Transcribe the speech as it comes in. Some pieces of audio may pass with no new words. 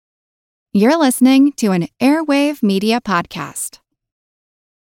You're listening to an Airwave Media Podcast.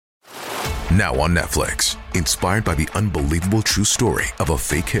 Now on Netflix, inspired by the unbelievable true story of a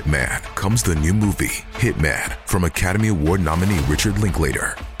fake hitman, comes the new movie, Hitman, from Academy Award nominee Richard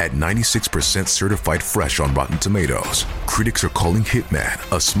Linklater. At 96% certified fresh on Rotten Tomatoes, critics are calling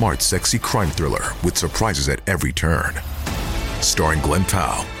Hitman a smart, sexy crime thriller with surprises at every turn. Starring Glenn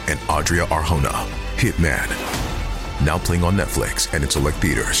Powell and Adria Arjona, Hitman. Now playing on Netflix and in select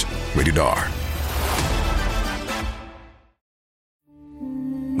theaters. Rated R.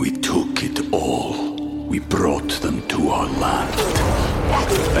 We took it all. We brought them to our land.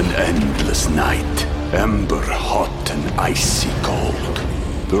 An endless night, ember hot and icy cold.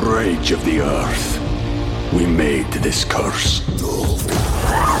 The rage of the earth. We made this curse.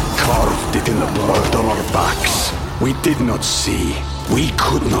 Carved it in the blood on our backs. We did not see. We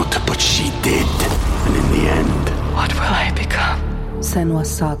could not, but she did. And in the end... What will I become?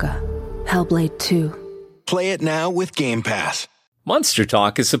 Senua's Saga. Hellblade 2. Play it now with Game Pass. Monster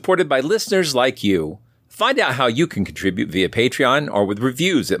Talk is supported by listeners like you. Find out how you can contribute via Patreon or with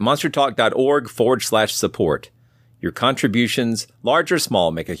reviews at monstertalk.org/support. Your contributions, large or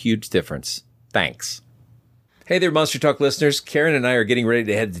small, make a huge difference. Thanks. Hey there, Monster Talk listeners. Karen and I are getting ready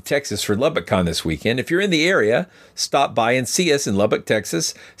to head to Texas for LubbockCon this weekend. If you're in the area, stop by and see us in Lubbock,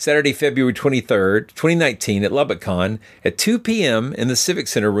 Texas, Saturday, February 23rd, 2019 at LubbockCon at 2 p.m. in the Civic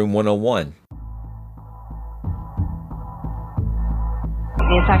Center, Room 101.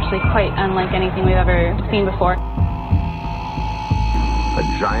 It's actually quite unlike anything we've ever seen before. A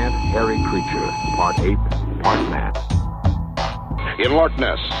giant, hairy creature, part ape, part man. In Loch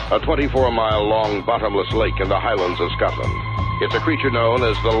Ness, a 24-mile-long bottomless lake in the Highlands of Scotland. It's a creature known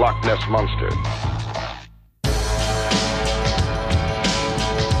as the Loch Ness Monster.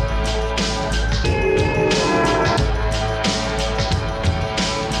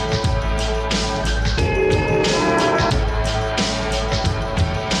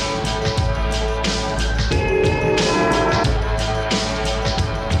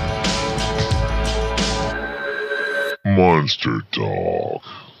 Monster Talk.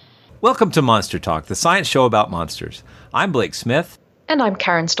 Welcome to Monster Talk, the science show about monsters. I'm Blake Smith. And I'm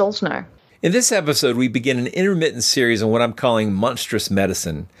Karen Stolzno. In this episode, we begin an intermittent series on what I'm calling monstrous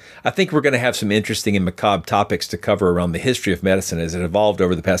medicine. I think we're going to have some interesting and macabre topics to cover around the history of medicine as it evolved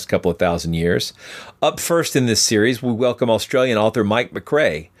over the past couple of thousand years. Up first in this series, we welcome Australian author Mike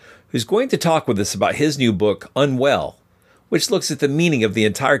McRae, who's going to talk with us about his new book, Unwell, which looks at the meaning of the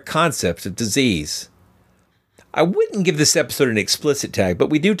entire concept of disease. I wouldn't give this episode an explicit tag, but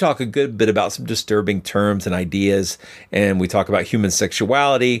we do talk a good bit about some disturbing terms and ideas, and we talk about human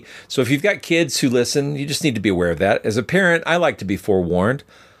sexuality. So if you've got kids who listen, you just need to be aware of that. As a parent, I like to be forewarned.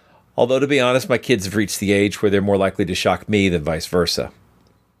 Although, to be honest, my kids have reached the age where they're more likely to shock me than vice versa.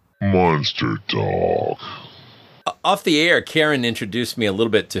 Monster Talk. Off the air, Karen introduced me a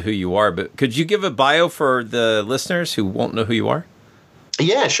little bit to who you are, but could you give a bio for the listeners who won't know who you are?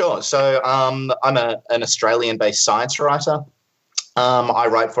 Yeah, sure. So I'm an Australian-based science writer. I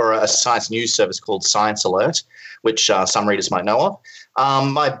write for a science news service called Science Alert, which some readers might know of.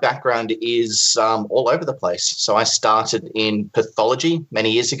 My background is all over the place. So I started in pathology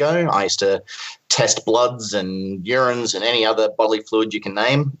many years ago. I used to test bloods and urines and any other bodily fluid you can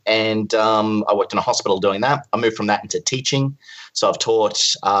name. And I worked in a hospital doing that. I moved from that into teaching. So I've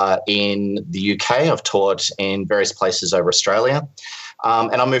taught in the UK. I've taught in various places over Australia.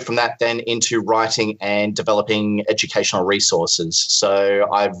 And I moved from that then into writing and developing educational resources. So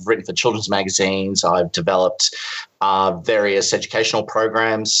I've written for children's magazines. I've developed various educational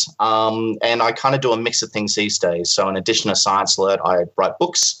programs. And I kind of do a mix of things these days. So in addition to Science Alert, I write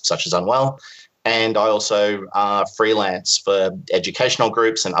books such as Unwell. And I also freelance for educational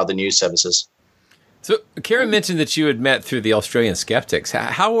groups and other news services. So Karen mentioned that you had met through the Australian Skeptics.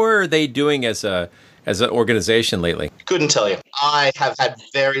 How are they doing as an organization lately? Couldn't tell you. I have had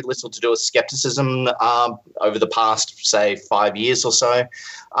very little to do with skepticism over the past, say, 5 years or so,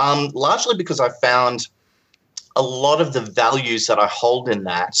 largely because I found a lot of the values that I hold in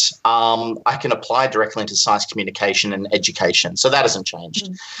that I can apply directly into science communication and education. So that hasn't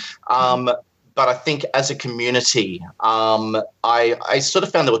changed. But I think as a community, I sort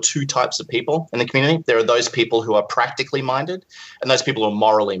of found there were two types of people in the community. There are those people who are practically minded and those people who are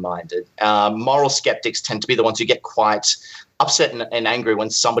morally minded. Moral skeptics tend to be the ones who get quite upset and angry when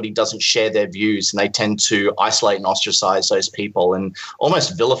somebody doesn't share their views, and they tend to isolate and ostracize those people and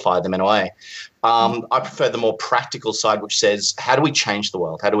almost vilify them in a way. I prefer the more practical side, which says, how do we change the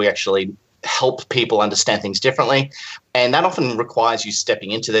world? How do we actually help people understand things differently. And that often requires you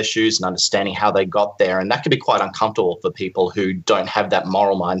stepping into their shoes and understanding how they got there. And that can be quite uncomfortable for people who don't have that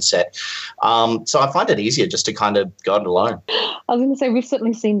moral mindset. So I find it easier just to kind of go it alone. I was going to say, we've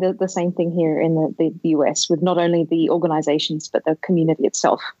certainly seen the same thing here in the US with not only the organizations, but the community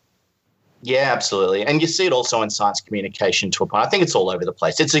itself. Yeah, absolutely. And you see it also in science communication to a point. I think it's all over the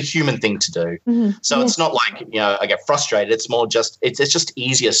place. It's a human thing to do. Mm-hmm. So It's not like, I get frustrated. It's more just, it's just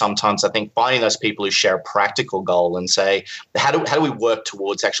easier sometimes, I think, finding those people who share a practical goal and say, how do we work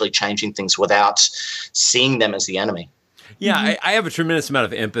towards actually changing things without seeing them as the enemy? Yeah, mm-hmm. I have a tremendous amount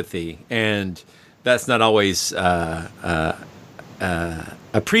of empathy, and that's not always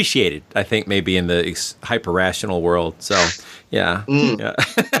appreciated, I think, maybe in the hyper-rational world. So, yeah.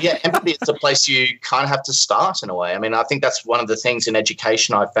 Yeah, empathy is a place you kind of have to start in a way. I mean, I think that's one of the things in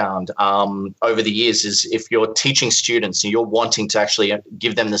education I've found over the years is if you're teaching students and you're wanting to actually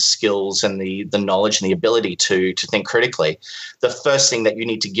give them the skills and the knowledge and the ability to think critically, the first thing that you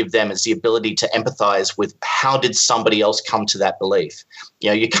need to give them is the ability to empathize with how did somebody else come to that belief.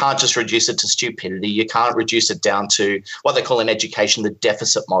 You can't just reduce it to stupidity. You can't reduce it down to what they call in education the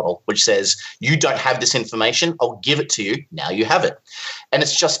deficit model, which says you don't have this information, I'll give it to you, now you have it. And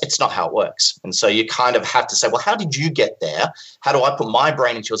it's not how it works. And so you kind of have to say, well, how did you get there? How do I put my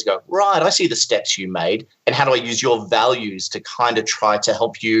brain into yours and go, right, I see the steps you made, and how do I use your values to kind of try to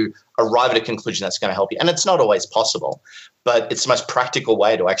help you arrive at a conclusion that's going to help you? And it's not always possible, but it's the most practical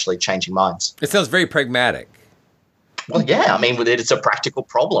way to actually changing minds. It sounds very pragmatic. Well, yeah, I mean, it's a practical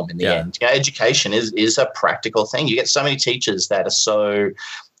problem in the end. Education is a practical thing. You get so many teachers that are so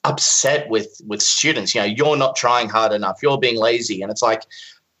upset with students. You're not trying hard enough. You're being lazy, and it's like,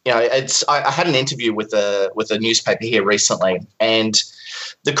 I had an interview with a newspaper here recently, and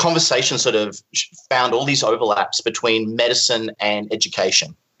the conversation sort of found all these overlaps between medicine and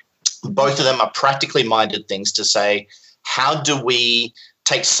education. Both of them are practically minded things to say, how do we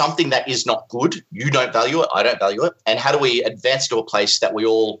take something that is not good, you don't value it, I don't value it, and how do we advance to a place that we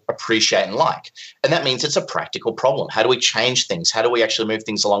all appreciate and like? And that means it's a practical problem. How do we change things? How do we actually move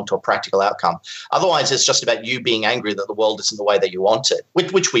things along to a practical outcome? Otherwise, it's just about you being angry that the world isn't the way that you want it,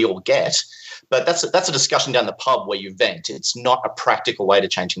 which we all get. But that's a discussion down the pub where you vent. It's not a practical way to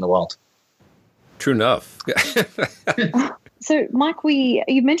changing the world. True enough. So, Mike,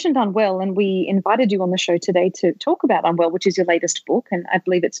 you mentioned Unwell, and we invited you on the show today to talk about Unwell, which is your latest book, and I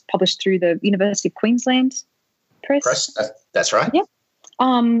believe it's published through the University of Queensland Press. That's right. Yeah.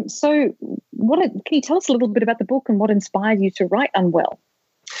 So, can you tell us a little bit about the book and what inspired you to write Unwell?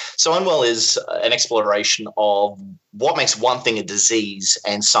 So Unwell is an exploration of what makes one thing a disease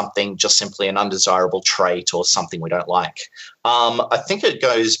and something just simply an undesirable trait or something we don't like. I think it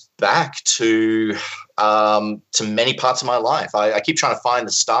goes back to many parts of my life. I keep trying to find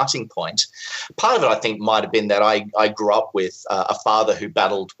the starting point. Part of it, I think, might have been that I grew up with a father who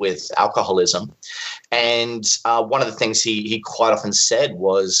battled with alcoholism. And one of the things he quite often said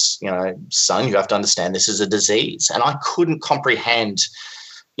was, son, you have to understand this is a disease. And I couldn't comprehend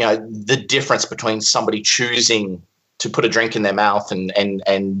the difference between somebody choosing to put a drink in their mouth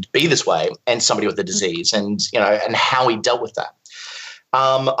and be this way and somebody with a disease and how he dealt with that.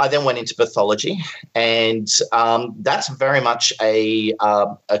 I then went into pathology, and that's very much a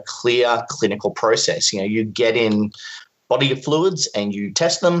clear clinical process. You get in body fluids and you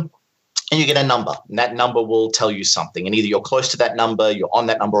test them and you get a number, and that number will tell you something. And either you're close to that number, you're on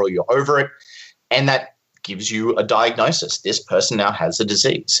that number, or you're over it. And that gives you a diagnosis. This person now has a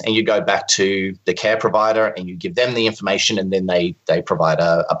disease. And you go back to the care provider and you give them the information, and then they provide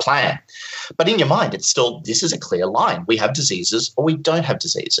a plan. But in your mind, it's still, this is a clear line. We have diseases or we don't have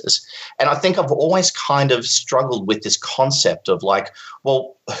diseases. And I think I've always kind of struggled with this concept of like,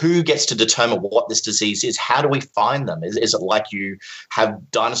 well, who gets to determine what this disease is? How do we find them? Is it like you have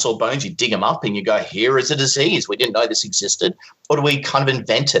dinosaur bones, you dig them up and you go, here is a disease. We didn't know this existed. Or do we kind of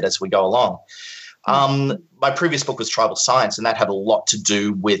invent it as we go along? My previous book was Tribal Science, and that had a lot to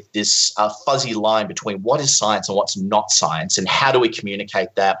do with this fuzzy line between what is science and what's not science, and how do we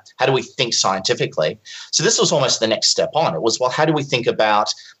communicate that? How do we think scientifically? So this was almost the next step on. It was, well, how do we think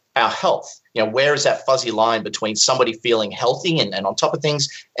about our health? Where is that fuzzy line between somebody feeling healthy and on top of things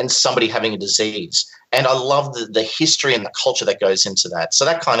and somebody having a disease? And I love the history and the culture that goes into that. So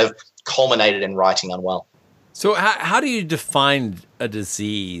that kind of culminated in writing Unwell. So how do you define a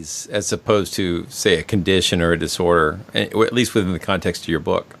disease as opposed to, say, a condition or a disorder, at least within the context of your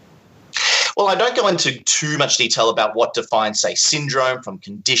book? Well, I don't go into too much detail about what defines, say, syndrome from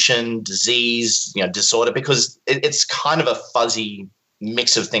condition, disease, disorder, because it's kind of a fuzzy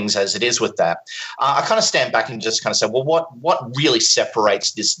mix of things as it is with that. I kind of stand back and just kind of say, well, what really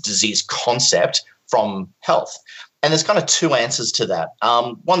separates this disease concept from health? And there's kind of two answers to that.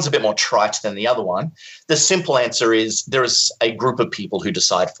 One's a bit more trite than the other one. The simple answer is there is a group of people who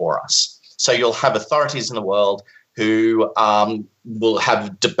decide for us. So you'll have authorities in the world who will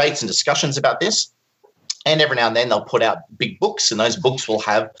have debates and discussions about this. And every now and then they'll put out big books, and those books will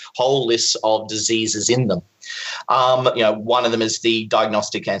have whole lists of diseases in them. One of them is the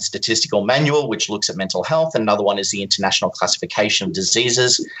Diagnostic and Statistical Manual, which looks at mental health. Another one is the International Classification of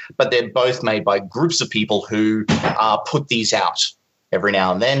Diseases. But they're both made by groups of people who put these out every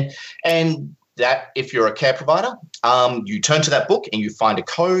now and then. And that, if you're a care provider, you turn to that book and you find a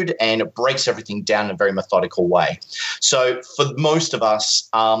code, and it breaks everything down in a very methodical way. So for most of us,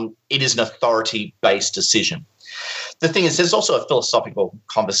 it is an authority-based decision. The thing is, there's also a philosophical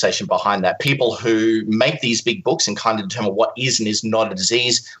conversation behind that. People who make these big books and kind of determine what is and is not a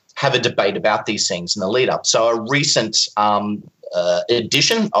disease have a debate about these things in the lead up. So a recent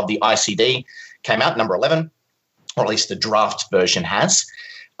edition of the ICD came out, number 11, or at least the draft version has.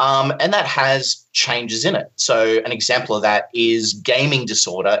 And that has changes in it. So an example of that is gaming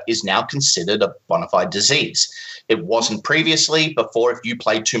disorder is now considered a bona fide disease. It wasn't previously. Before, if you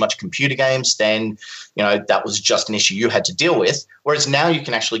played too much computer games, then that was just an issue you had to deal with. Whereas now you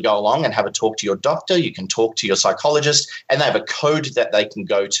can actually go along and have a talk to your doctor. You can talk to your psychologist, and they have a code that they can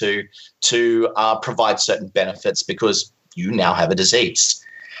go to provide certain benefits because you now have a disease.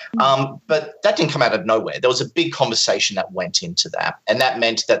 But that didn't come out of nowhere. There was a big conversation that went into that. And that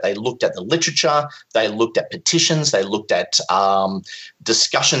meant that they looked at the literature, they looked at petitions, they looked at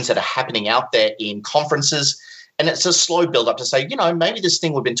discussions that are happening out there in conferences. And it's a slow build up to say, maybe this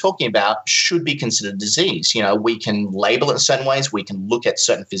thing we've been talking about should be considered a disease. We can label it in certain ways. We can look at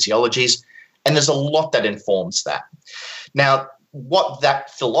certain physiologies. And there's a lot that informs that. Now, what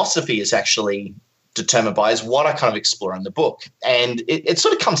that philosophy is actually determined by is what I kind of explore in the book. And it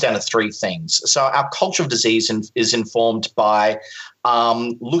sort of comes down to three things. So our culture of disease is informed by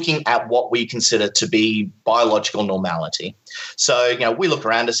looking at what we consider to be biological normality. So, we look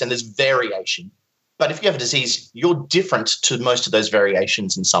around us and there's variation. But if you have a disease, you're different to most of those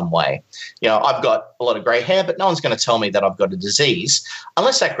variations in some way. I've got a lot of grey hair, but no one's going to tell me that I've got a disease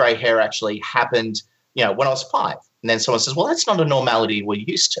unless that grey hair actually happened, when I was 5. And then someone says, well, that's not a normality we're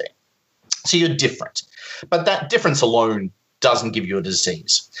used to. So you're different. But that difference alone doesn't give you a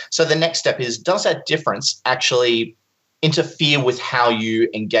disease. So the next step is, does that difference actually interfere with how you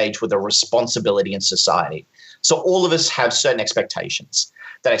engage with a responsibility in society? So all of us have certain expectations.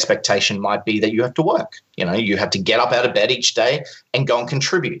 That expectation might be that you have to work. You have to get up out of bed each day and go and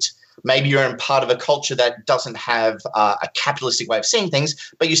contribute. Maybe you're in part of a culture that doesn't have a capitalistic way of seeing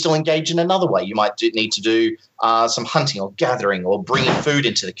things, but you still engage in another way. You might need to do some hunting or gathering or bringing food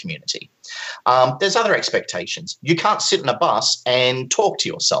into the community. There's other expectations. You can't sit in a bus and talk to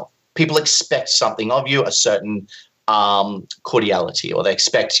yourself. People expect something of you, a certain cordiality, or they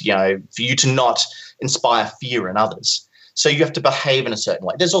expect, for you to not inspire fear in others. So you have to behave in a certain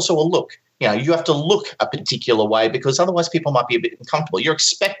way. There's also a look. You have to look a particular way because otherwise people might be a bit uncomfortable. You're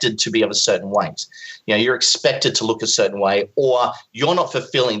expected to be of a certain way. You're expected to look a certain way, or you're not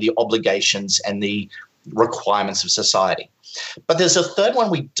fulfilling the obligations and the requirements of society. But there's a third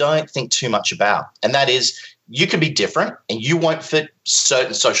one we don't think too much about, and that is you can be different and you won't fit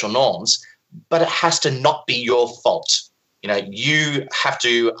certain social norms, but it has to not be your fault. You have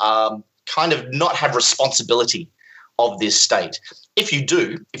to kind of not have responsibility of this state. If you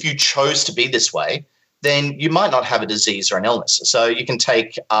do, if you chose to be this way, then you might not have a disease or an illness. So you can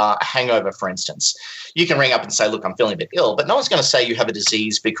take a hangover, for instance. You can ring up and say, look, I'm feeling a bit ill, but no one's going to say you have a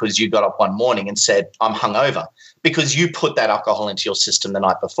disease because you got up one morning and said, I'm hungover, because you put that alcohol into your system the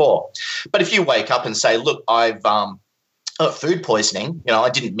night before. But if you wake up and say, look, I've food poisoning, I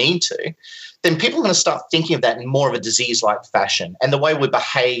didn't mean to, then people are going to start thinking of that in more of a disease-like fashion. And the way we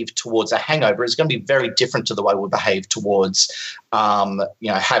behave towards a hangover is going to be very different to the way we behave towards,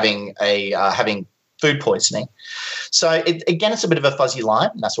 having food poisoning. So it's a bit of a fuzzy line,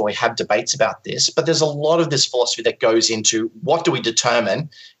 and that's why we have debates about this. But there's a lot of this philosophy that goes into what do we determine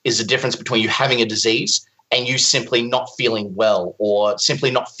is the difference between you having a disease and you simply not feeling well or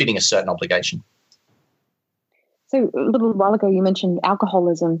simply not fitting a certain obligation. So a little while ago, you mentioned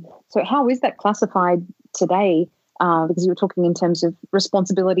alcoholism. So how is that classified today? Because you were talking in terms of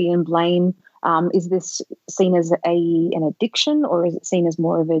responsibility and blame. Is this seen as an addiction, or is it seen as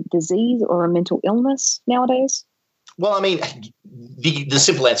more of a disease or a mental illness nowadays? Well, I mean, the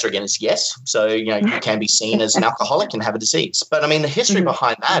simple answer again is yes. So, you can be seen as an alcoholic and have a disease. But I mean, the history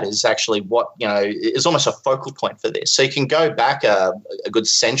behind that is actually what, is almost a focal point for this. So you can go back a good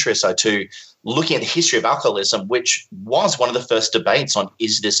century or so to looking at the history of alcoholism, which was one of the first debates on,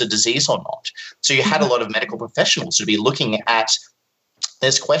 is this a disease or not? So you had a lot of medical professionals who'd be looking at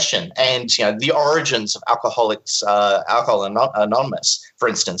this question. And, the origins of Alcoholics, Alcohol Anonymous, for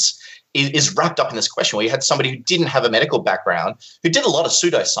instance, is wrapped up in this question where you had somebody who didn't have a medical background who did a lot of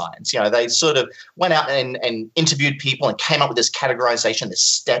pseudoscience. They sort of went out and interviewed people and came up with this categorization, the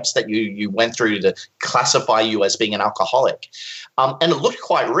steps that you went through to classify you as being an alcoholic. And it looked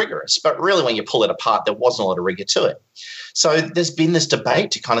quite rigorous, but really when you pull it apart, there wasn't a lot of rigor to it. So there's been this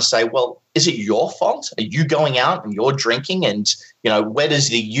debate to kind of say, well, is it your fault? Are you going out and you're drinking and, where does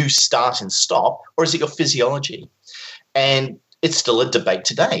the you start and stop? Or is it your physiology? And it's still a debate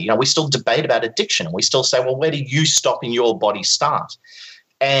today. We still debate about addiction, and we still say, well, where do you stop and your body start?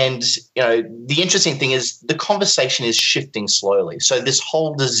 And, the interesting thing is the conversation is shifting slowly. So this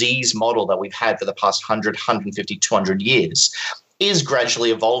whole disease model that we've had for the past 100, 150, 200 years is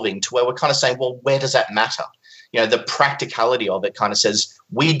gradually evolving to where we're kind of saying, well, where does that matter? The practicality of it kind of says,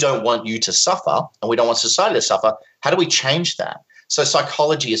 we don't want you to suffer and we don't want society to suffer. How do we change that? So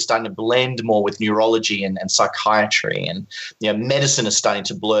psychology is starting to blend more with neurology and psychiatry, and medicine is starting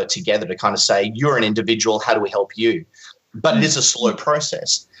to blur together to kind of say, you're an individual, how do we help you? But it is a slow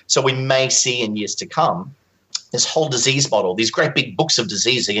process. So we may see in years to come this whole disease model, these great big books of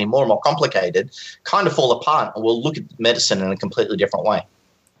disease are getting more and more complicated, kind of fall apart, and we'll look at medicine in a completely different way.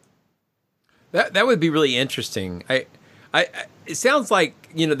 That would be really interesting. It sounds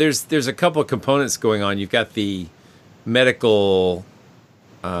like, there's a couple of components going on. You've got the medical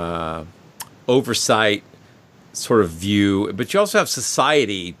oversight sort of view, but you also have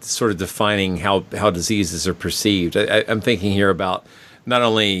society sort of defining how diseases are perceived. I'm thinking here about not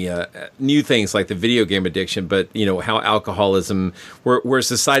only new things like the video game addiction, but how alcoholism, where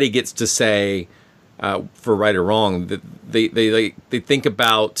society gets to say, for right or wrong, that they think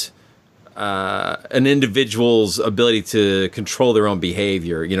about an individual's ability to control their own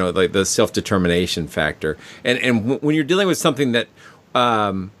behavior, like the self-determination factor. And when you're dealing with something that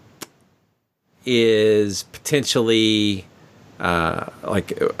is potentially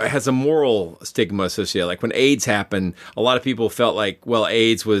has a moral stigma associated, like when AIDS happened, a lot of people felt like, well,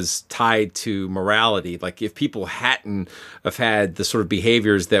 AIDS was tied to morality. Like if people hadn't have had the sort of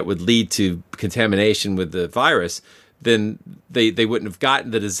behaviors that would lead to contamination with the virus, then they wouldn't have gotten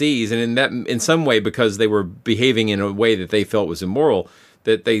the disease. And in some way, because they were behaving in a way that they felt was immoral,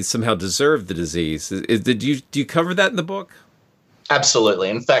 that they somehow deserved the disease. Do you cover that in the book? Absolutely.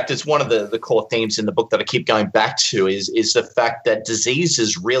 In fact, it's one of the core themes in the book that I keep going back to is the fact that disease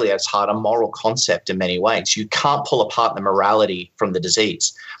is really at its heart a moral concept in many ways. You can't pull apart the morality from the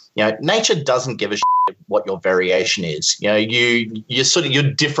disease. Nature doesn't give a shit what your variation is.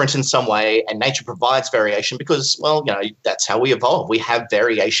 You're different in some way, and nature provides variation because, well, that's how we evolve. We have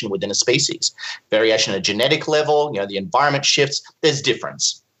variation within a species, variation at a genetic level. The environment shifts. There's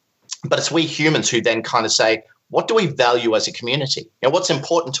difference, but it's we humans who then kind of say, what do we value as a community? What's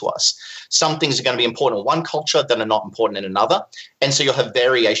important to us? Some things are going to be important in one culture that are not important in another. And so you'll have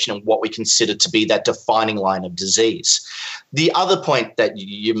variation in what we consider to be that defining line of disease. The other point that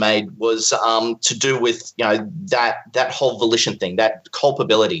you made was to do with that whole volition thing, that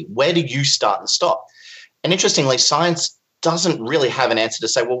culpability. Where do you start and stop? And interestingly, science doesn't really have an answer to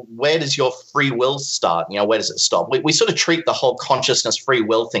say, well, where does your free will start? Where does it stop? We sort of treat the whole consciousness free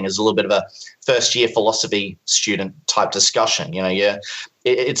will thing as a little bit of a first year philosophy student type discussion.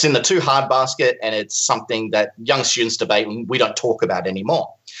 It's in the too hard basket, and it's something that young students debate and we don't talk about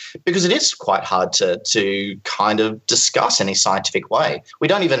anymore because it is quite hard to kind of discuss in a scientific way. We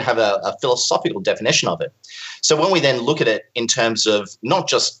don't even have a philosophical definition of it. So when we then look at it in terms of not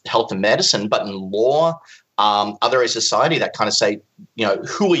just health and medicine, but in law, other areas of society that kind of say,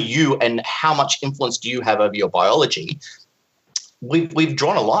 who are you and how much influence do you have over your biology? We've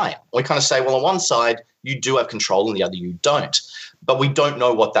drawn a line. We kind of say, well, on one side, you do have control and the other you don't. But we don't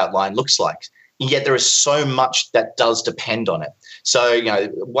know what that line looks like. And yet there is so much that does depend on it. So,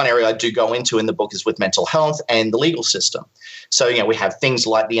 one area I do go into in the book is with mental health and the legal system. So, we have things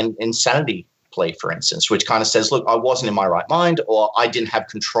like the insanity plea, for instance, which kind of says, look, I wasn't in my right mind, or I didn't have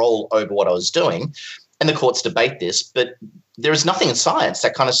control over what I was doing. And the courts debate this, but there is nothing in science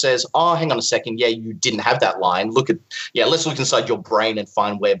that kind of says, oh, hang on a second, yeah, you didn't have that line. Let's look inside your brain and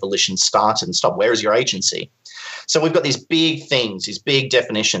find where volition started and stop. Where is your agency? So we've got these big things, these big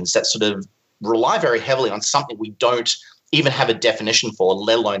definitions that sort of rely very heavily on something we don't even have a definition for,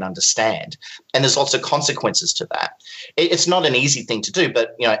 let alone understand. And there's lots of consequences to that. It's not an easy thing to do,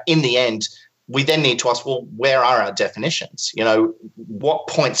 but in the end, we then need to ask, well, where are our definitions? What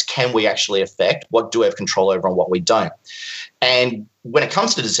points can we actually affect? What do we have control over and what we don't? And when it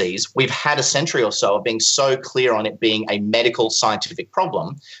comes to disease, we've had a century or so of being so clear on it being a medical scientific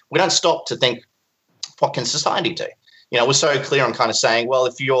problem. We don't stop to think, what can society do? We're so clear on kind of saying, well,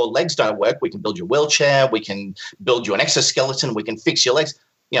 if your legs don't work, we can build you a wheelchair, we can build you an exoskeleton, we can fix your legs.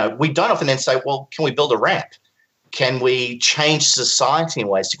 We don't often then say, well, can we build a ramp? Can we change society in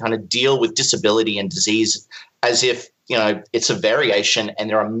ways to kind of deal with disability and disease as if, it's a variation and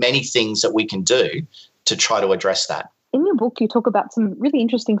there are many things that we can do to try to address that? In your book, you talk about some really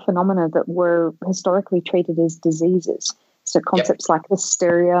interesting phenomena that were historically treated as diseases. So concepts like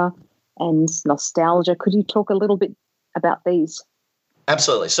hysteria and nostalgia. Could you talk a little bit about these?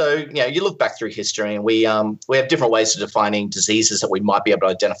 Absolutely. So, you look back through history and we have different ways of defining diseases that we might be able to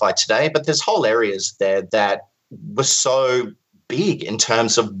identify today, but there's whole areas there that were so big in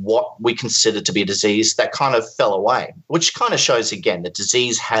terms of what we consider to be a disease that kind of fell away, which kind of shows, again, that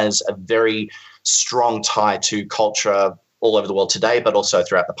disease has a very strong tie to culture all over the world today, but also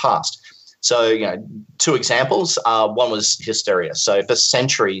throughout the past. So, two examples. One was hysteria. So for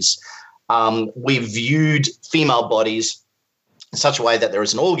centuries, we viewed female bodies in such a way that there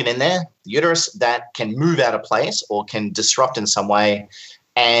is an organ in there, the uterus, that can move out of place or can disrupt in some way,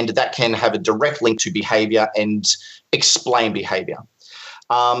 and that can have a direct link to behavior and explain behavior.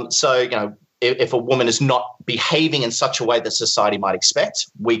 If a woman is not behaving in such a way that society might expect,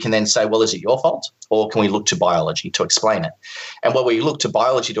 we can then say, well, is it your fault? Or can we look to biology to explain it? And when we look to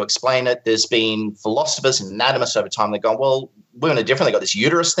biology to explain it, there's been philosophers and anatomists over time that go, well, women are different. They got this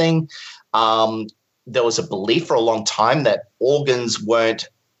uterus thing. There was a belief for a long time that organs weren't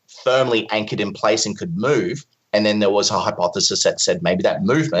firmly anchored in place and could move. And then there was a hypothesis that said maybe that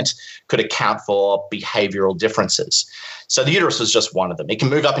movement could account for behavioral differences. So the uterus was just one of them. It can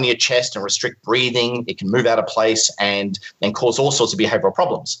move up into your chest and restrict breathing. It can move out of place and cause all sorts of behavioral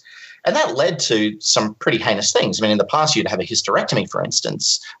problems. And that led to some pretty heinous things. I mean, in the past, you'd have a hysterectomy, for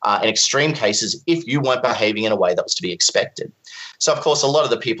instance, in extreme cases, if you weren't behaving in a way that was to be expected. So, of course, a lot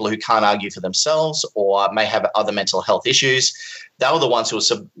of the people who can't argue for themselves or may have other mental health issues, they were the ones who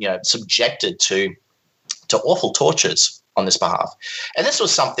were subjected to awful tortures on this behalf. And this was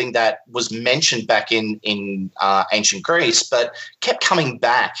something that was mentioned back in ancient Greece, but kept coming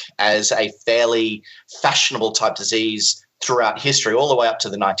back as a fairly fashionable type disease throughout history, all the way up to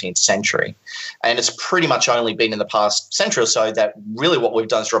the 19th century. And it's pretty much only been in the past century or so that really what we've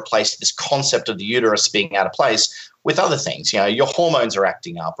done is replace this concept of the uterus being out of place with other things. Your hormones are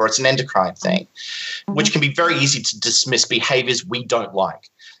acting up, or it's an endocrine thing, which can be very easy to dismiss behaviors we don't like.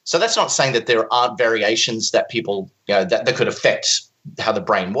 So that's not saying that there aren't variations that people, that could affect how the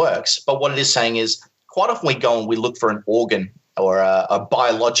brain works. But what it is saying is quite often we go and we look for an organ or a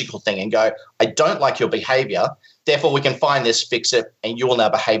biological thing and go, I don't like your behavior, therefore we can find this, fix it, and you will now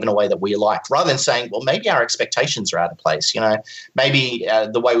behave in a way that we like, rather than saying, well, maybe our expectations are out of place. Maybe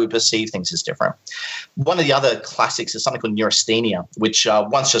the way we perceive things is different. One of the other classics is something called neurasthenia, which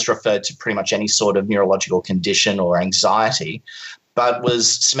once just referred to pretty much any sort of neurological condition or anxiety, but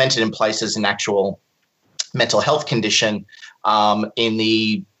was cemented in place as an actual mental health condition in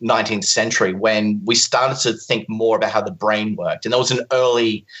the 19th century when we started to think more about how the brain worked. And there was an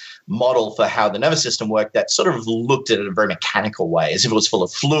early model for how the nervous system worked that sort of looked at it in a very mechanical way, as if it was full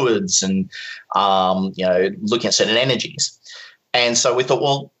of fluids and, looking at certain energies. And so we thought,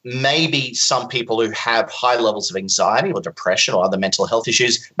 well, maybe some people who have high levels of anxiety or depression or other mental health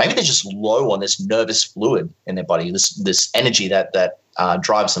issues, maybe they're just low on this nervous fluid in their body, this energy that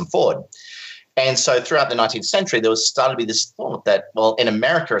drives them forward. And so throughout the 19th century, there was started to be this thought that, well, in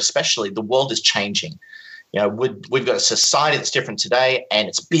America especially, the world is changing. We've got a society that's different today, and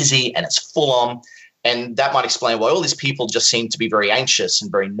it's busy and it's full on. And that might explain why all these people just seem to be very anxious and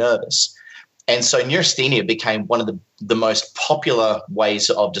very nervous. And so neurasthenia became one of the most popular ways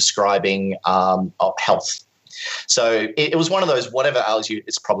of describing of health. So it was one of those, whatever ails you,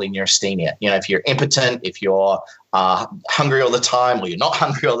 it's probably neurasthenia. If you're impotent, if you're hungry all the time, or you're not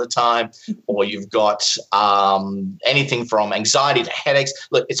hungry all the time, or you've got anything from anxiety to headaches,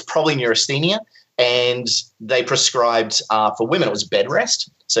 look, it's probably neurasthenia. And they prescribed for women, it was bed rest.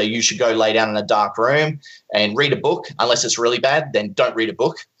 So you should go lay down in a dark room and read a book. Unless it's really bad, then don't read a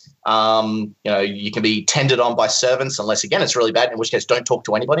book. You can be tended on by servants unless, again, it's really bad, in which case don't talk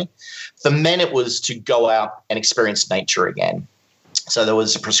to anybody. For men, it was to go out and experience nature again. So there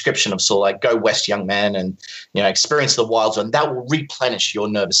was a prescription of sort of like go west, young man, and experience the wilds, and that will replenish your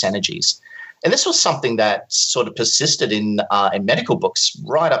nervous energies. And this was something that sort of persisted in medical books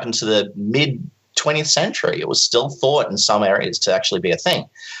right up into the mid-20th century. It was still thought in some areas to actually be a thing.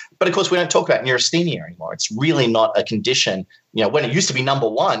 But, of course, we don't talk about neurasthenia anymore. It's really not a condition. When it used to be number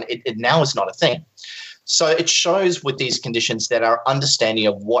one, it now is not a thing. So it shows with these conditions that our understanding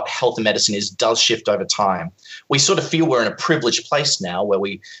of what health and medicine is does shift over time. We sort of feel we're in a privileged place now where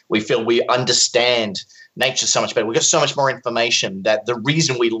we feel we understand nature so much better. We've got so much more information that the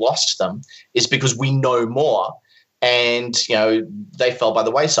reason we lost them is because we know more and, they fell by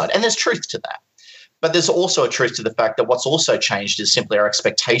the wayside. And there's truth to that. But there's also a truth to the fact that what's also changed is simply our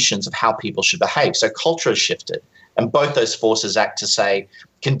expectations of how people should behave. So culture has shifted. And both those forces act to say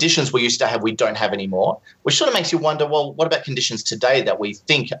conditions we used to have, we don't have anymore, which sort of makes you wonder, well, what about conditions today that we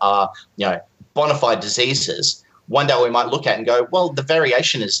think are, bona fide diseases? One day we might look at and go, well, the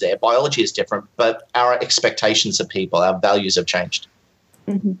variation is there. Biology is different, but our expectations of people, our values have changed.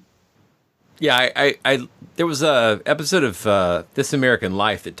 Mm-hmm. Yeah, I there was a episode of This American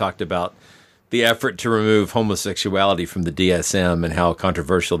Life that talked about the effort to remove homosexuality from the DSM and how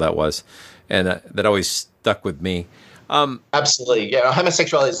controversial that was. And that always stuck with me. Absolutely. Yeah.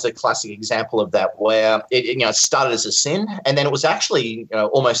 Homosexuality is a classic example of that, where it started as a sin and then it was actually,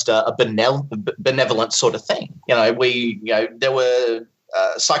 almost a benevolent sort of thing. There were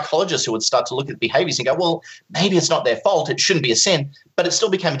psychologists who would start to look at behaviors and go, well, maybe it's not their fault. It shouldn't be a sin, but it still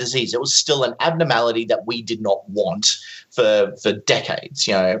became a disease. It was still an abnormality that we did not want for decades,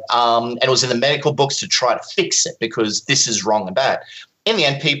 and it was in the medical books to try to fix it because this is wrong and bad. In the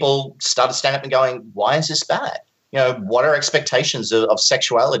end, people started standing up and going, why is this bad? What are expectations of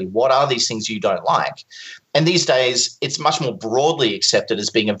sexuality? What are these things you don't like? And these days, it's much more broadly accepted as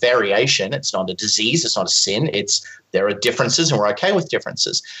being a variation. It's not a disease. It's not a sin. There are differences and we're okay with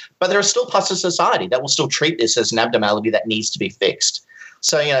differences. But there are still parts of society that will still treat this as an abnormality that needs to be fixed.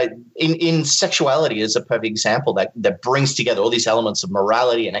 So, in sexuality is a perfect example that brings together all these elements of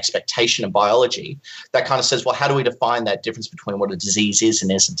morality and expectation and biology that kind of says, well, how do we define that difference between what a disease is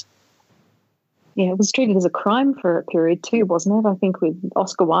and isn't? Yeah, it was treated as a crime for a period too, wasn't it? I think with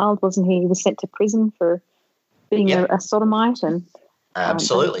Oscar Wilde, wasn't he? He was sent to prison for being a sodomite. And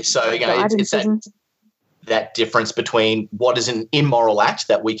absolutely. So, it's that difference between what is an immoral act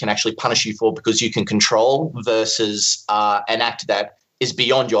that we can actually punish you for because you can control versus an act that is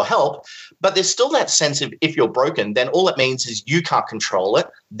beyond your help. But there's still that sense of if you're broken, then all it means is you can't control it,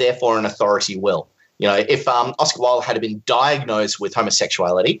 therefore an authority will. If Oscar Wilde had been diagnosed with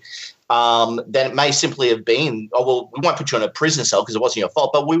homosexuality, then it may simply have been, oh, well, we won't put you in a prison cell because it wasn't your fault,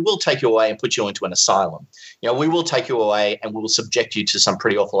 but we will take you away and put you into an asylum. We will take you away and we will subject you to some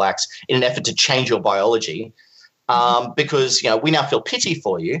pretty awful acts in an effort to change your biology because, we now feel pity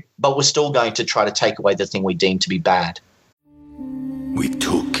for you, but we're still going to try to take away the thing we deem to be bad. We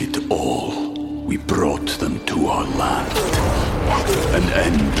took it all. We brought them to our land. An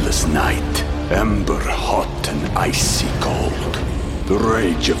endless night, ember hot and icy cold. The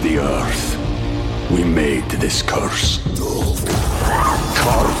rage of the earth. We made this curse.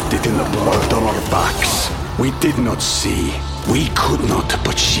 Carved it in the blood on our backs. We did not see. We could not,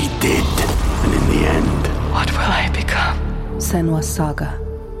 but she did. And in the end... What will I become? Senua's Saga.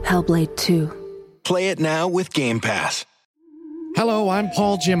 Hellblade 2. Play it now with Game Pass. Hello, I'm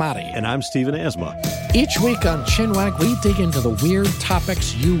Paul Giamatti. And I'm Stephen Asma. Each week on Chinwag, we dig into the weird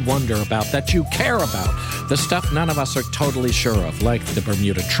topics you wonder about, that you care about. The stuff none of us are totally sure of, like the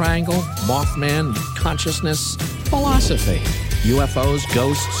Bermuda Triangle, Mothman, consciousness, philosophy, UFOs,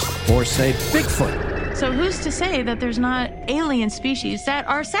 ghosts, or, say, Bigfoot. So who's to say that there's not alien species that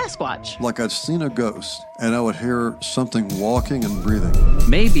are Sasquatch? Like I'd seen a ghost, and I would hear something walking and breathing.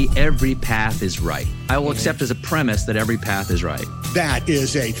 Maybe every path is right. I will accept as a premise that every path is right. That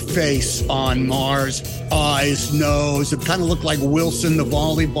is a face on Mars. Eyes, nose. It kind of looked like Wilson the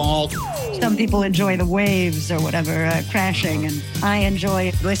volleyball. Some people enjoy the waves or whatever crashing, and I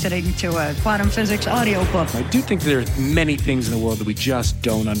enjoy listening to a quantum physics audiobook. I do think there are many things in the world that we just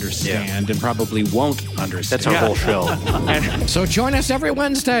don't understand and probably won't understand. That's our whole show. So join us every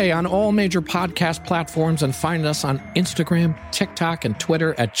Wednesday on all major podcast platforms and find us on Instagram, TikTok, and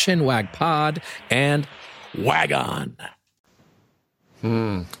Twitter at ChinwagPod and Wagon.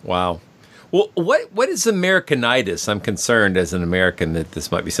 Wow. Well, what is Americanitis? I'm concerned as an American that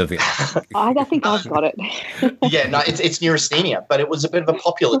this might be something. I think I've got it. Yeah, no, it's neurasthenia, but it was a bit of a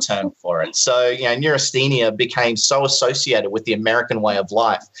popular term for it. So, neurasthenia became so associated with the American way of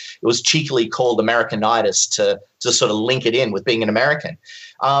life. It was cheekily called Americanitis to sort of link it in with being an American.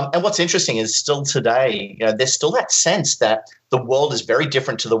 And what's interesting is still today, there's still that sense that the world is very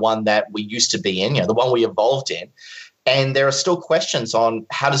different to the one that we used to be in, the one we evolved in. And there are still questions on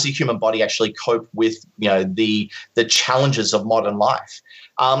how does the human body actually cope with, the challenges of modern life.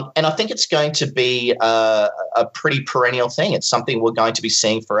 And I think it's going to be a pretty perennial thing. It's something we're going to be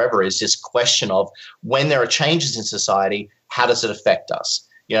seeing forever, is this question of when there are changes in society, how does it affect us?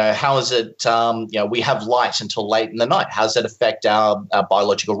 How is it, we have light until late in the night. How does that affect our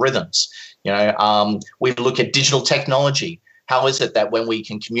biological rhythms? We look at digital technology. How is it that when we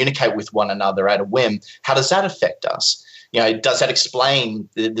can communicate with one another at a whim, how does that affect us? Does that explain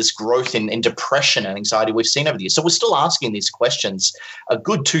this growth in depression and anxiety we've seen over the years? So we're still asking these questions a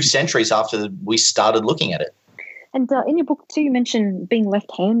good 2 centuries after we started looking at it. And in your book, too, you mentioned being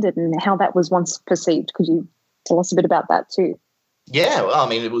left-handed and how that was once perceived. Could you tell us a bit about that, too? Yeah, well, I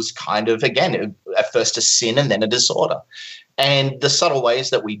mean, it was kind of, again, at first a sin and then a disorder. And the subtle ways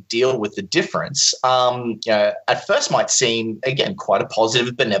that we deal with the difference, at first might seem, again, quite a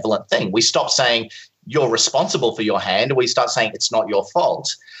positive, benevolent thing. We stop saying you're responsible for your hand. We start saying it's not your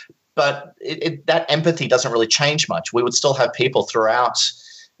fault. But that empathy doesn't really change much. We would still have people throughout,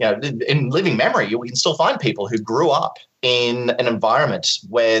 in living memory, we can still find people who grew up in an environment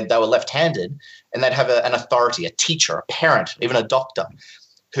where they were left-handed, and they'd have an authority, a teacher, a parent, even a doctor,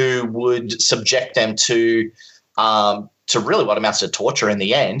 who would subject them to really what amounts to torture in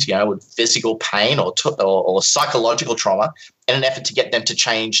the end, with physical pain or psychological trauma, in an effort to get them to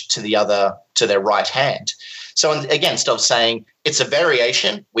change to their right hand. So again, instead of saying it's a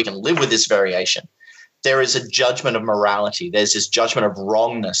variation, we can live with this variation, there is a judgment of morality. There's this judgment of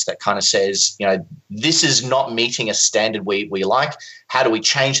wrongness that kind of says, this is not meeting a standard we like. How do we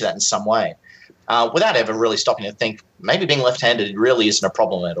change that in some way? Without ever really stopping to think, maybe being left-handed really isn't a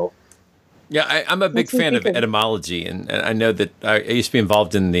problem at all. Yeah, I'm a big fan of etymology, and I know that I used to be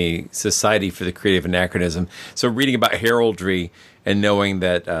involved in the Society for the Creative Anachronism. So reading about heraldry and knowing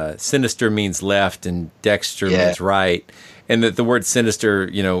that sinister means left and dexter means right, and that the word sinister,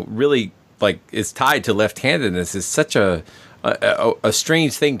 really is tied to left-handedness is such a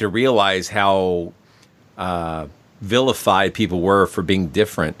strange thing to realize how vilified people were for being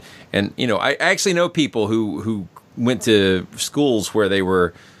different. And I actually know people who went to schools where they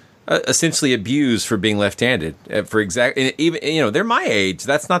were essentially abused for being left-handed. Even they're my age.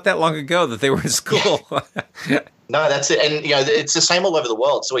 That's not that long ago that they were in school. No, that's it. And it's the same all over the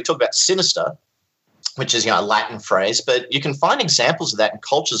world. So we talk about sinister, which is a Latin phrase, but you can find examples of that in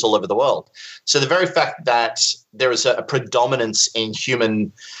cultures all over the world. So the very fact that there is a predominance in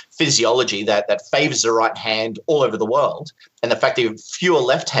human physiology that favors the right hand all over the world, and the fact that you have fewer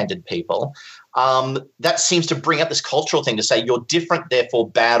left-handed people, that seems to bring up this cultural thing to say you're different, therefore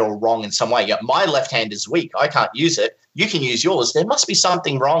bad or wrong in some way. My left hand is weak. I can't use it. You can use yours. There must be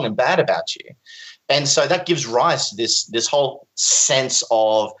something wrong and bad about you. And so that gives rise to this whole sense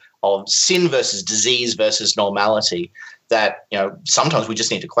of sin versus disease versus normality that sometimes we just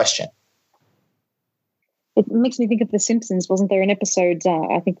need to question. It makes me think of The Simpsons. Wasn't there an episode,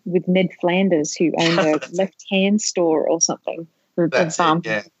 I think, with Ned Flanders, who owned a left-hand store or something?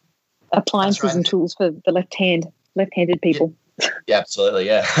 Appliances and tools for the left-handed people. Yeah, absolutely,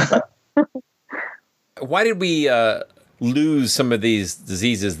 yeah. Why did we lose some of these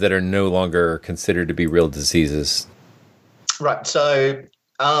diseases that are no longer considered to be real diseases? Right, so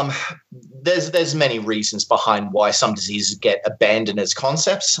there's many reasons behind why some diseases get abandoned as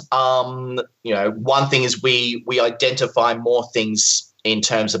concepts. One thing is we identify more things in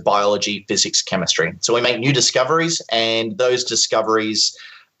terms of biology, physics, chemistry. So we make new discoveries, and those discoveries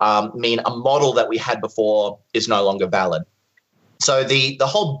mean a model that we had before is no longer valid. So the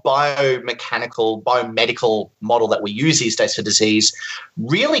whole biomedical model that we use these days for disease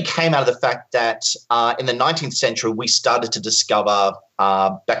really came out of the fact that in the 19th century, we started to discover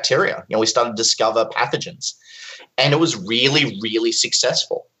bacteria. We started to discover pathogens, and it was really, really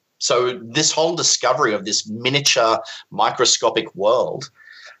successful. So this whole discovery of this miniature microscopic world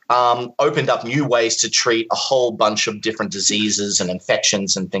opened up new ways to treat a whole bunch of different diseases and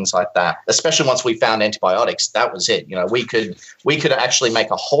infections and things like that. Especially once we found antibiotics, that was it. We could actually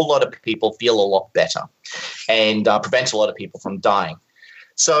make a whole lot of people feel a lot better and prevent a lot of people from dying.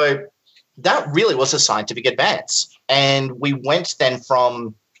 So that really was a scientific advance. And we went then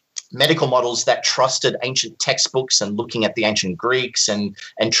from medical models that trusted ancient textbooks and looking at the ancient Greeks and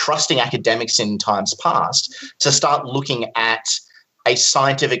trusting academics in times past to start looking at a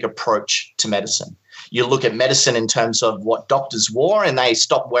scientific approach to medicine. You look at medicine in terms of what doctors wore, and they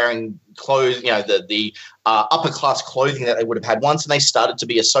stopped wearing clothes, the upper class clothing that they would have had once, and they started to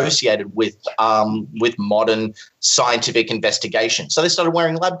be associated with modern scientific investigation. So they started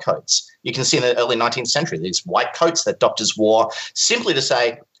wearing lab coats. You can see in the early 19th century these white coats that doctors wore simply to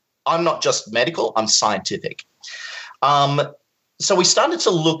say, I'm not just medical, I'm scientific. So we started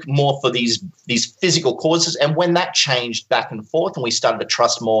to look more for these physical causes, and when that changed back and forth and we started to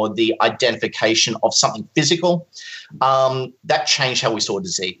trust more the identification of something physical, that changed how we saw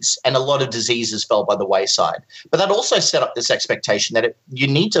disease, and a lot of diseases fell by the wayside. But that also set up this expectation that you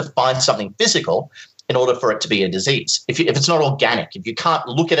need to find something physical in order for it to be a disease. If it's not organic, if you can't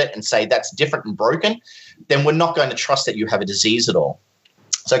look at it and say that's different and broken, then we're not going to trust that you have a disease at all.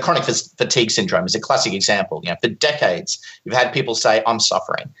 So chronic fatigue syndrome is a classic example. For decades, you've had people say, I'm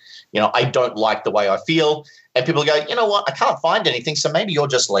suffering. I don't like the way I feel. And people go, you know what? I can't find anything, so maybe you're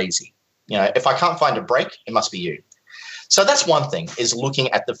just lazy. If I can't find a break, it must be you. So that's one thing, is looking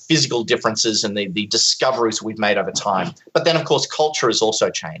at the physical differences and the discoveries we've made over time. But then, of course, culture has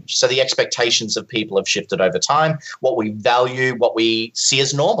also changed. So the expectations of people have shifted over time, what we value, what we see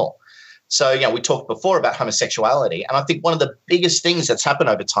as normal. So, we talked before about homosexuality, and I think one of the biggest things that's happened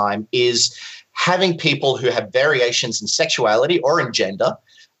over time is having people who have variations in sexuality or in gender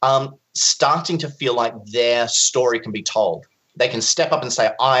starting to feel like their story can be told. They can step up and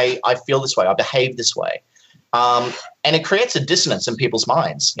say, I feel this way, I behave this way. And it creates a dissonance in people's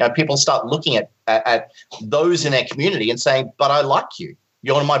minds. People start looking at those in their community and saying, but I like you.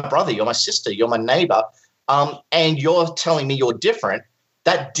 You're my brother, you're my sister, you're my neighbor, and you're telling me you're different.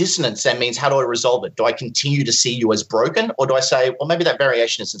 That dissonance then means, how do I resolve it? Do I continue to see you as broken, or do I say, well, maybe that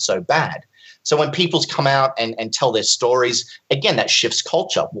variation isn't so bad? So when people come out and tell their stories, again, that shifts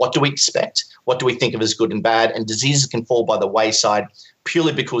culture. What do we expect? What do we think of as good and bad? And diseases can fall by the wayside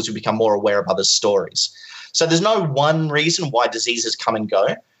purely because we become more aware of others' stories. So there's no one reason why diseases come and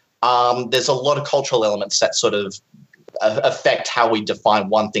go. There's a lot of cultural elements that sort of affect how we define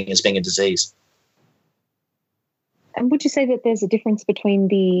one thing as being a disease. And would you say that there's a difference between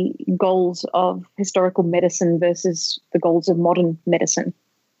the goals of historical medicine versus the goals of modern medicine?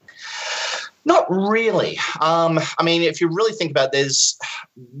 Not really. If you really think about it,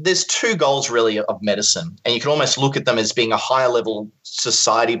 there's two goals really of medicine, and you can almost look at them as being a higher level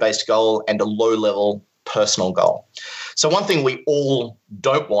society-based goal and a low level personal goal. So one thing we all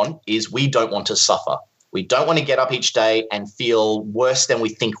don't want is we don't want to suffer. We don't want to get up each day and feel worse than we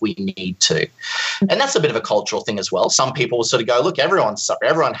think we need to. And that's a bit of a cultural thing as well. Some people will sort of go, look, everyone's suffering.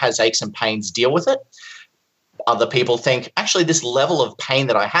 Everyone has aches and pains, deal with it. Other people think, actually, this level of pain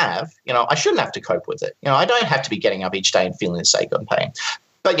that I have, I shouldn't have to cope with it. I don't have to be getting up each day and feeling this ache and pain.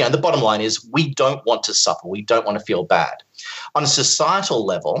 But, the bottom line is we don't want to suffer. We don't want to feel bad. On a societal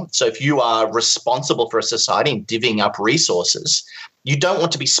level, so if you are responsible for a society and divvying up resources, you don't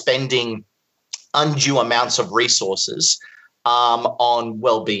want to be spending undue amounts of resources on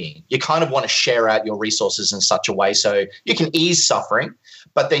well-being. You kind of want to share out your resources in such a way so you can ease suffering,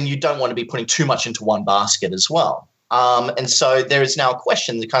 but then you don't want to be putting too much into one basket as well. And so there is now a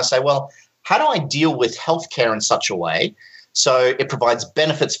question to kind of say, well, how do I deal with healthcare in such a way so it provides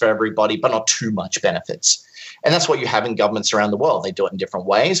benefits for everybody, but not too much benefits? And that's what you have in governments around the world. They do it in different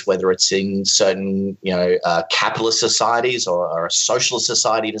ways, whether it's in certain, capitalist societies or a socialist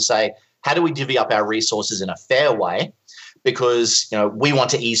society, to say, how do we divvy up our resources in a fair way? Because, we want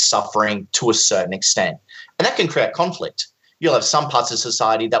to ease suffering to a certain extent. And that can create conflict. You'll have some parts of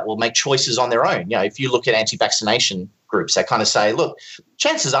society that will make choices on their own. If you look at anti-vaccination groups, they kind of say, look,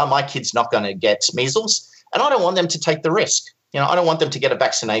 chances are my kid's not going to get measles, and I don't want them to take the risk. I don't want them to get a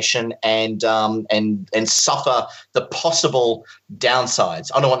vaccination and suffer the possible downsides.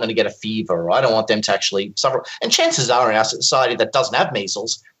 I don't want them to get a fever, or I don't want them to actually suffer. And chances are in our society that doesn't have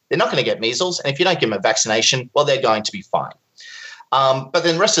measles, they're not going to get measles. And if you don't give them a vaccination, well, they're going to be fine. But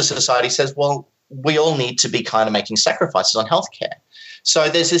then the rest of society says, well, we all need to be kind of making sacrifices on healthcare. So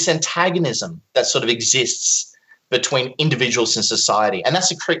there's this antagonism that sort of exists between individuals and society. And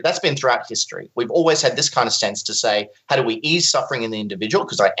that's been throughout history. We've always had this kind of sense to say, how do we ease suffering in the individual?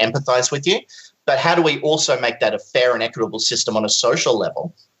 Because I empathize with you. But how do we also make that a fair and equitable system on a social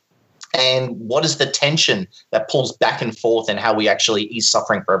level? And what is the tension that pulls back and forth in how we actually ease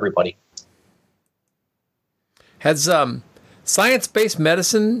suffering for everybody? Has science-based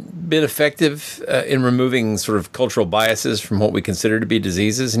medicine been effective in removing sort of cultural biases from what we consider to be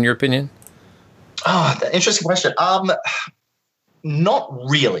diseases, in your opinion? Oh, interesting question. Not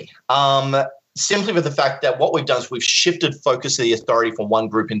really. Simply with the fact that what we've done is we've shifted focus of the authority from one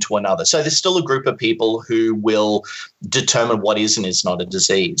group into another. So there's still a group of people who will determine what is and is not a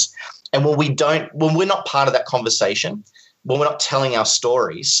disease. And when we're not part of that conversation, when we're not telling our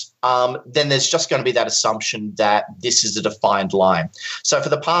stories, then there's just going to be that assumption that this is a defined line. So for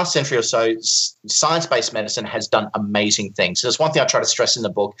the past century or so, science-based medicine has done amazing things. There's one thing I try to stress in the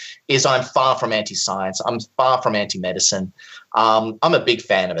book is I'm far from anti-science. I'm far from anti-medicine. I'm a big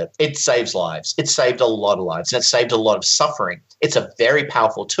fan of it. It saves lives. It saved a lot of lives, and it saved a lot of suffering. It's a very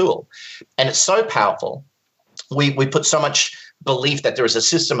powerful tool, and it's so powerful. We put so much belief that there is a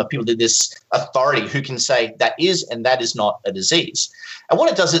system of people, this authority who can say that is and that is not a disease. And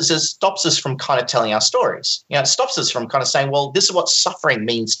what it does is it stops us from kind of telling our stories. It stops us from kind of saying, well, this is what suffering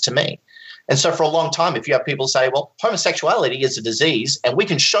means to me. And so for a long time, if you have people say, well, homosexuality is a disease, and we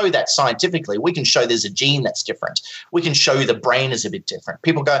can show that scientifically, we can show there's a gene that's different. We can show the brain is a bit different.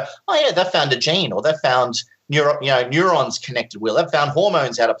 People go, oh, yeah, they found a gene, or they found neurons connected with, they've found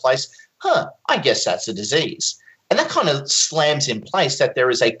hormones out of place. I guess that's a disease. And that kind of slams in place that there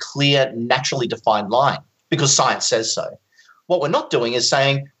is a clear, naturally defined line because science says so. What we're not doing is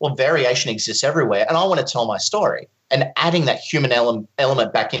saying, well, variation exists everywhere, and I want to tell my story, and adding that human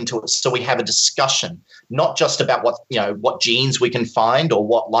element back into it so we have a discussion, not just about what genes we can find or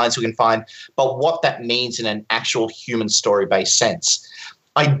what lines we can find, but what that means in an actual human story-based sense.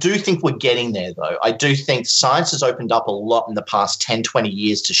 I do think we're getting there, though. I do think science has opened up a lot in the past 10, 20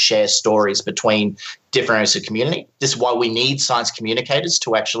 years to share stories between different areas of community. This is why we need science communicators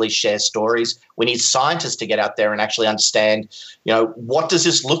to actually share stories. We need scientists to get out there and actually understand, what does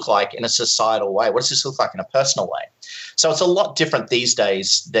this look like in a societal way? What does this look like in a personal way? So it's a lot different these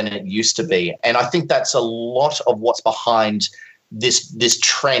days than it used to be. And I think that's a lot of what's behind this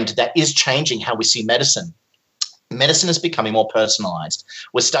trend that is changing how we see medicine. Medicine is becoming more personalized.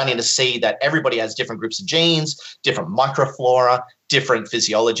 We're starting to see that everybody has different groups of genes, different microflora, different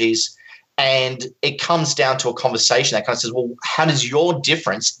physiologies. And it comes down to a conversation that kind of says, well, how does your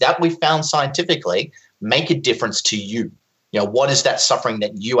difference that we found scientifically make a difference to you? What is that suffering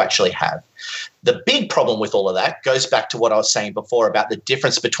that you actually have? The big problem with all of that goes back to what I was saying before about the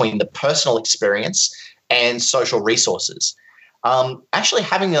difference between the personal experience and social resources. Actually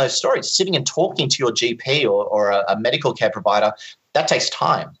having those stories, sitting and talking to your GP or a medical care provider, that takes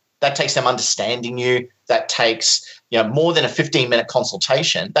time. That takes them understanding you. That takes more than a 15-minute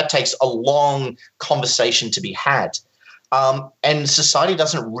consultation. That takes a long conversation to be had. And society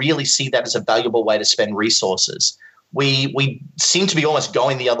doesn't really see that as a valuable way to spend resources. We seem to be almost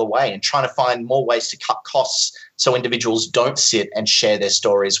going the other way and trying to find more ways to cut costs so individuals don't sit and share their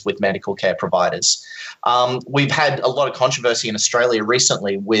stories with medical care providers. We've had a lot of controversy in Australia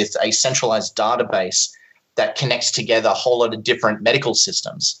recently with a centralized database that connects together a whole lot of different medical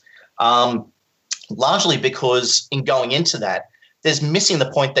systems, largely because in going into that, there's missing the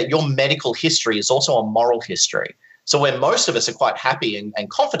point that your medical history is also a moral history. So where most of us are quite happy and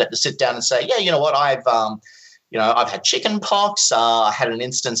confident to sit down and say, yeah, you know what, I've had chicken pox. I had an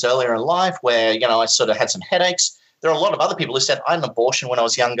instance earlier in life where, I sort of had some headaches. There are a lot of other people who said, I had an abortion when I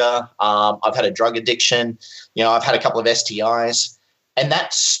was younger. I've had a drug addiction. I've had a couple of STIs. And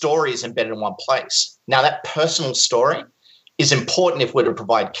that story is embedded in one place. Now, that personal story is important if we're to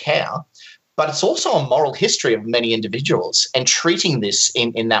provide care, but it's also a moral history of many individuals. And treating this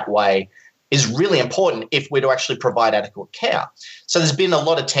in that way is really important if we're to actually provide adequate care. So there's been a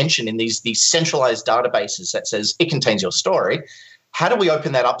lot of tension in these centralized databases that says it contains your story. How do we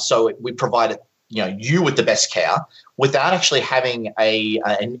open that up so we provide you with the best care without actually having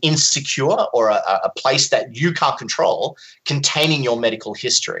an insecure or a place that you can't control containing your medical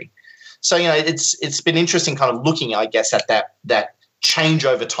history? So, it's been interesting kind of looking, I guess, at that change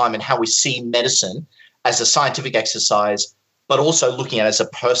over time and how we see medicine as a scientific exercise, but also looking at it as a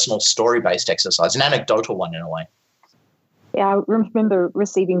personal story-based exercise, an anecdotal one in a way. Yeah, I remember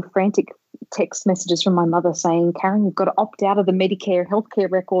receiving frantic text messages from my mother saying, Karen, you've got to opt out of the Medicare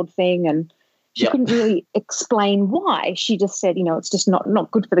healthcare record thing. And she couldn't really explain why. She just said, it's just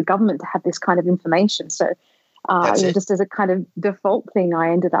not good for the government to have this kind of information. So just as a kind of default thing, I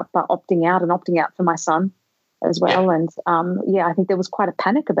ended up opting out for my son as well. Yeah. And I think there was quite a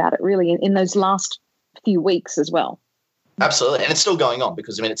panic about it really in those last few weeks as well. Absolutely. And it's still going on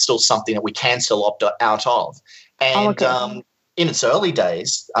because, it's still something that we can still opt out of. And in its early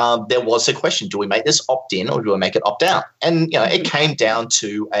days, there was a question, do we make this opt-in or do we make it opt-out? And, it came down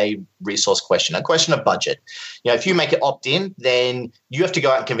to a resource question, a question of budget. If you make it opt-in, then you have to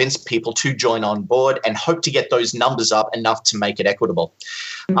go out and convince people to join on board and hope to get those numbers up enough to make it equitable.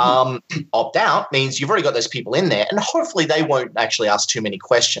 Mm-hmm. Opt-out means you've already got those people in there and hopefully they won't actually ask too many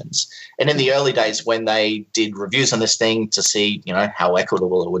questions. And in the early days when they did reviews on this thing to see, how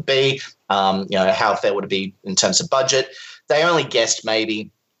equitable it would be, how fair would it be in terms of budget, they only guessed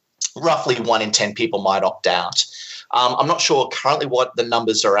maybe roughly 1 in 10 people might opt out. I'm not sure currently what the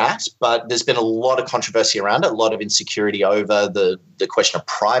numbers are at, but there's been a lot of controversy around it, a lot of insecurity over the question of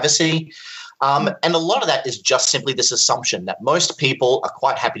privacy. And a lot of that is just simply this assumption that most people are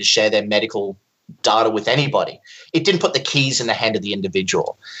quite happy to share their medical data with anybody. It didn't put the keys in the hand of the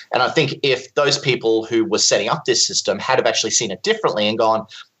individual. And I think if those people who were setting up this system had have actually seen it differently and gone,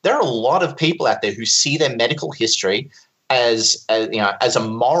 there are a lot of people out there who see their medical history as a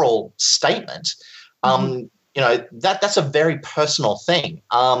moral statement. That's a very personal thing.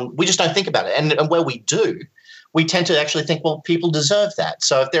 We just don't think about it. And where we do, we tend to actually think, well, people deserve that.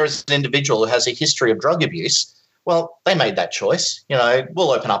 So if there is an individual who has a history of drug abuse, well, they made that choice.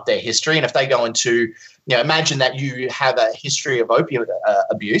 We'll open up their history. And if they go into, imagine that you have a history of opioid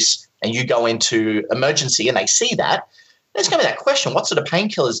abuse and you go into emergency and they see that, there's going to be that question, what sort of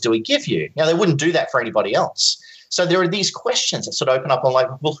painkillers do we give you? They wouldn't do that for anybody else. So there are these questions that sort of open up on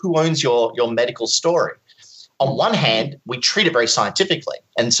well, who owns your medical story? On one hand, we treat it very scientifically.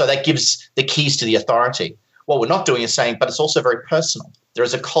 And so that gives the keys to the authority. What we're not doing is saying, but it's also very personal. There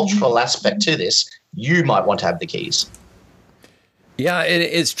is a cultural aspect to this. You might want to have the keys. Yeah,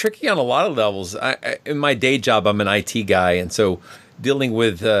 it's tricky on a lot of levels. In my day job, I'm an IT guy. And so dealing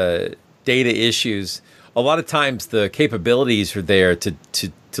with data issues, a lot of times the capabilities are there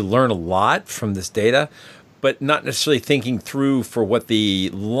to learn a lot from this data, but not necessarily thinking through for what the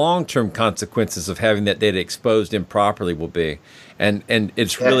long-term consequences of having that data exposed improperly will be. And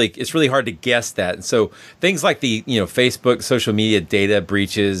it's really hard to guess that. And so things like the Facebook, social media data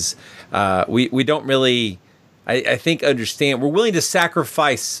breaches, we don't really, I think, understand. We're willing to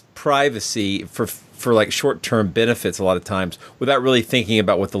sacrifice privacy for like short-term benefits a lot of times without really thinking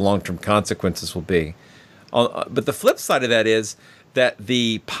about what the long-term consequences will be. But the flip side of that is that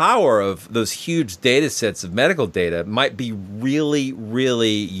the power of those huge data sets of medical data might be really, really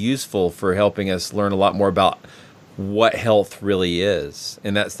useful for helping us learn a lot more about what health really is.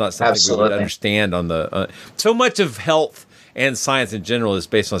 And that's not something we would understand on the... so much of health and science in general is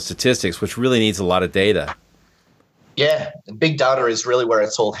based on statistics, which really needs a lot of data. Yeah, big data is really where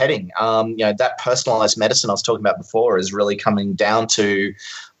it's all heading. That personalized medicine I was talking about before is really coming down to,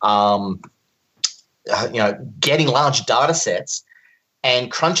 getting large data sets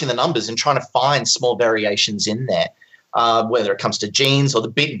and crunching the numbers and trying to find small variations in there, whether it comes to genes or the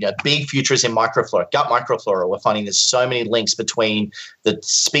big futures in microflora, gut microflora. We're finding there's so many links between the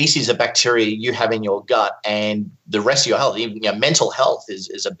species of bacteria you have in your gut and the rest of your health. Even mental health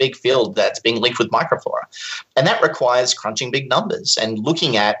is a big field that's being linked with microflora. And that requires crunching big numbers and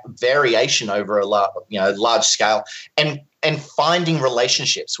looking at variation over a large scale and finding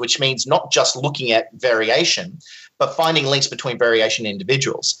relationships, which means not just looking at variation, but finding links between variation in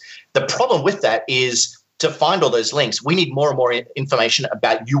individuals. The problem with that is to find all those links, we need more and more information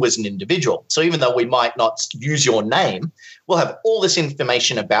about you as an individual. So even though we might not use your name, we'll have all this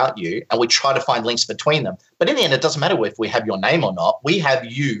information about you and we try to find links between them. But in the end, it doesn't matter if we have your name or not. We have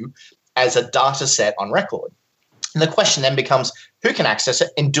you as a data set on record. And the question then becomes, who can access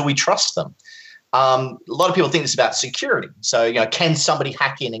it and do we trust them? A lot of people think it's about security. So, can somebody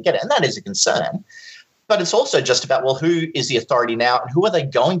hack in and get it? And that is a concern. But it's also just about, well, who is the authority now and who are they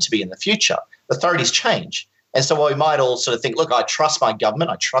going to be in the future? Authorities change. And so while we might all sort of think, look, I trust my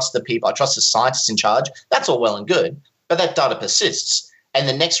government, I trust the people, I trust the scientists in charge, that's all well and good, but that data persists. And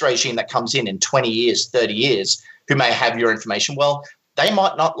the next regime that comes in 20 years, 30 years, who may have your information, well, they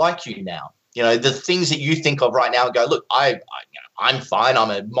might not like you now. The things that you think of right now and go, look, I'm fine,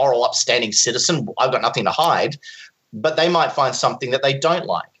 I'm a moral, upstanding citizen, I've got nothing to hide, but they might find something that they don't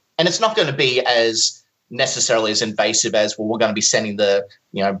like. And it's not going to be as necessarily as invasive as, well, we're going to be sending the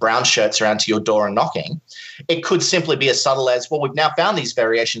brown shirts around to your door and knocking. It could simply be as subtle as, well, we've now found these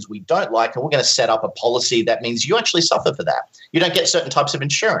variations we don't like, and we're going to set up a policy that means you actually suffer for that. You don't get certain types of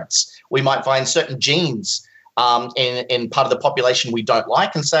insurance. We might find certain genes in part of the population we don't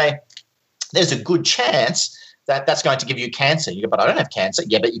like and say, there's a good chance that that's going to give you cancer. You go, but I don't have cancer.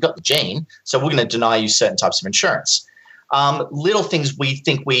 Yeah, but you got the gene, so we're going to deny you certain types of insurance. Little things we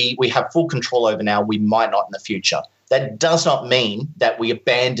think we have full control over now, we might not in the future. That does not mean that we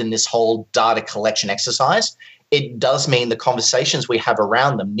abandon this whole data collection exercise. It does mean the conversations we have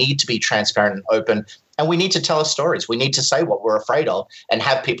around them need to be transparent and open, and we need to tell our stories. We need to say what we're afraid of and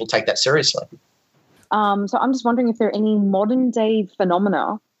have people take that seriously. So I'm just wondering if there are any modern day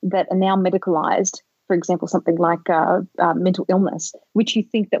phenomena that are now medicalized, for example, something like mental illness, which you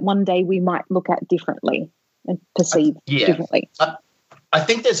think that one day we might look at differently and perceive differently. I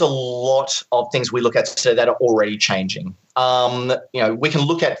think there's a lot of things we look at today that are already changing. We can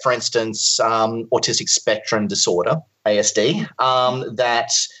look at, for instance, autistic spectrum disorder, ASD,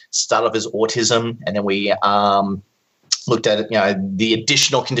 that started off as autism, and then we looked at the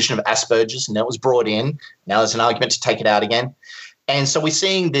additional condition of Asperger's, and that was brought in. Now there's an argument to take it out again. And so we're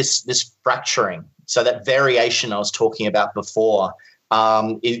seeing this fracturing. So that variation I was talking about before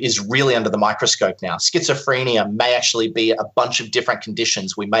is really under the microscope now. Schizophrenia may actually be a bunch of different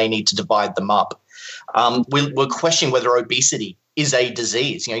conditions. We may need to divide them up. We're questioning whether obesity is a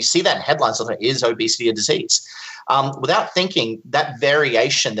disease. You see that in headlines, like, is obesity a disease? Without thinking, that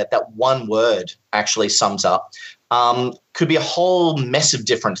variation that one word actually sums up could be a whole mess of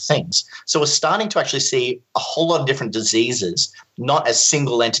different things. So we're starting to actually see a whole lot of different diseases, not as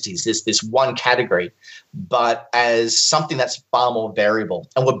single entities, this one category, but as something that's far more variable.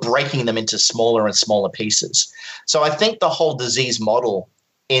 And we're breaking them into smaller and smaller pieces. So I think the whole disease model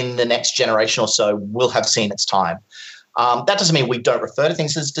in the next generation or so will have seen its time. That doesn't mean we don't refer to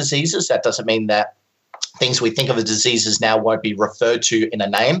things as diseases. That doesn't mean that things we think of as diseases now won't be referred to in a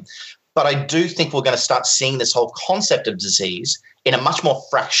name. But I do think we're going to start seeing this whole concept of disease in a much more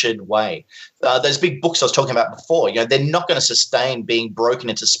fractured way. Those big books I was talking about before, they're not going to sustain being broken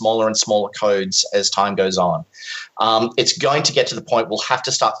into smaller and smaller codes as time goes on. It's going to get to the point we'll have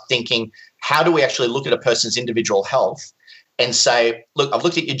to start thinking, how do we actually look at a person's individual health and say, look, I've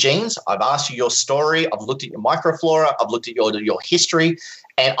looked at your genes, I've asked you your story, I've looked at your microflora, I've looked at your history,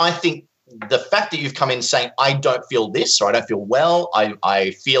 and I think the fact that you've come in saying, I don't feel this, or I don't feel well,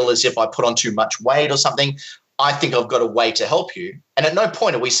 I feel as if I put on too much weight or something, I think I've got a way to help you. And at no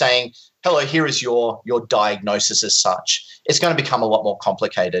point are we saying, hello, here is your diagnosis as such. It's going to become a lot more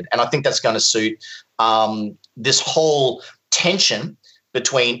complicated. And I think that's going to suit this whole tension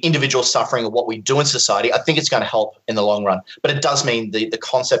between individual suffering and what we do in society. I think it's going to help in the long run. But it does mean the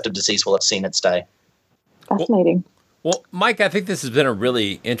concept of disease will have seen its day. Fascinating. Well, Mike, I think this has been a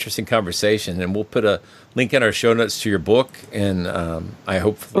really interesting conversation, and we'll put a link in our show notes to your book, and I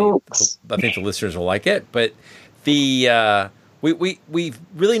think the listeners will like it. But we've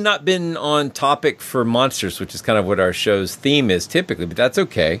really not been on topic for monsters, which is kind of what our show's theme is typically, but that's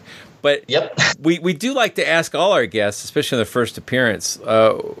okay. But we do like to ask all our guests, especially in their first appearance,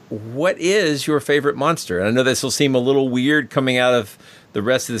 what is your favorite monster? And I know this will seem a little weird coming out of the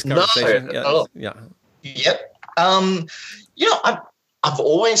rest of this conversation. No. Yeah. Yep. I've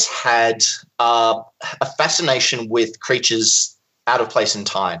always had a fascination with creatures out of place in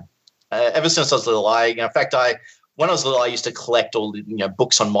time. Ever since I was little, when I was little, I used to collect all the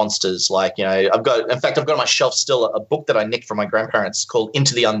books on monsters. I've got on my shelf still a book that I nicked from my grandparents called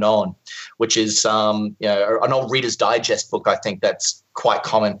Into the Unknown, which is an old Reader's Digest book. I think that's quite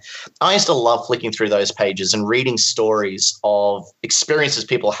common. I used to love flicking through those pages and reading stories of experiences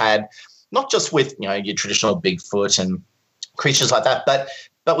people had, not just with your traditional Bigfoot and creatures like that,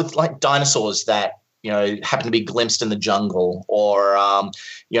 but with like dinosaurs that happen to be glimpsed in the jungle, or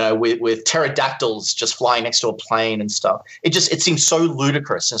with pterodactyls just flying next to a plane and stuff. It seems so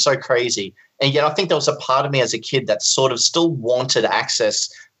ludicrous and so crazy, and yet I think there was a part of me as a kid that sort of still wanted access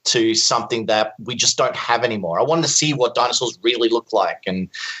to something that we just don't have anymore. I wanted to see what dinosaurs really look like. And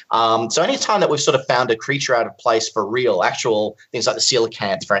so any time that we've sort of found a creature out of place for real, actual things like the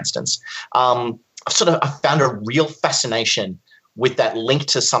coelacanth, for instance, I found a real fascination with that link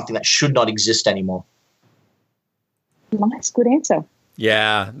to something that should not exist anymore. Nice, good answer.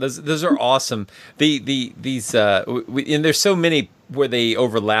 Yeah, those are awesome. These and there's so many where they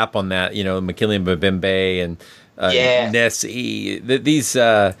overlap on that. Machilia Mbembe and Nessie. These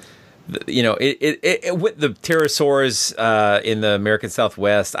with the pterosaurs in the American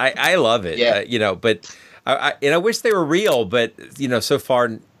Southwest. I love it. Yeah. But I wish they were real. But so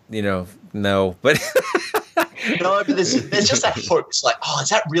far, no. But. No, but there's just that hope. It's like, is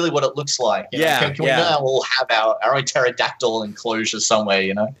that really what it looks like? Can we now all have our own pterodactyl enclosure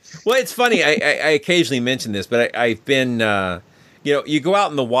somewhere, Well, it's funny. I occasionally mention this, but I've been, you go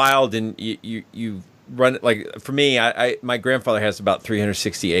out in the wild and you run, like for me, my grandfather has about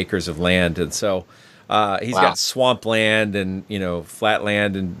 360 acres of land. And so he's got swampland and,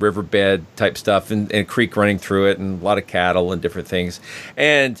 flatland and riverbed type stuff and a creek running through it and a lot of cattle and different things.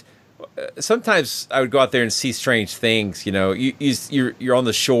 And sometimes I would go out there and see strange things. You're on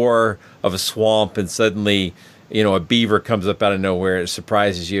the shore of a swamp and suddenly, a beaver comes up out of nowhere and it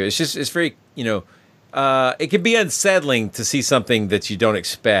surprises you. It's very, it can be unsettling to see something that you don't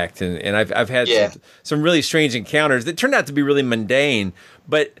expect. And I've had some really strange encounters that turned out to be really mundane,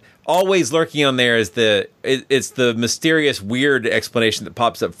 but always lurking on there is it's the mysterious, weird explanation that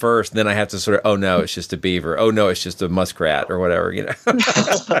pops up first. And then I have to sort of, oh no, it's just a beaver. Oh no, it's just a muskrat or whatever,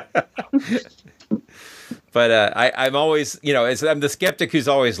 But I'm always, I'm the skeptic who's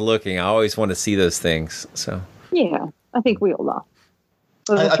always looking. I always want to see those things. So yeah, I think we all are.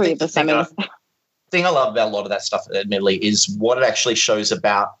 Well, the three of us, thing I love about a lot of that stuff, admittedly, is what it actually shows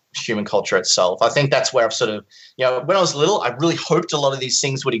about human culture itself. I think that's where I've sort of, when I was little, I really hoped a lot of these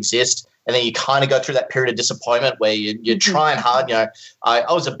things would exist. And then you kind of go through that period of disappointment where you're trying hard. I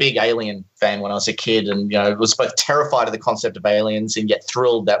was a big Alien fan when I was a kid, and was both terrified of the concept of aliens and yet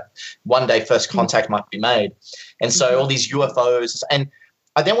thrilled that one day first contact might be made. And so all these UFOs, and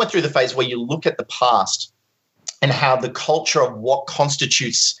I then went through the phase where you look at the past and how the culture of what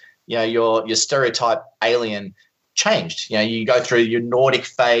constitutes your stereotype alien changed. You go through your Nordic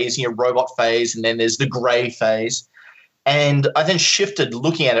phase, your robot phase, and then there's the grey phase. And I then shifted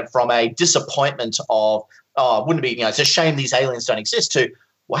looking at it from a disappointment of, wouldn't it be, it's a shame these aliens don't exist, to,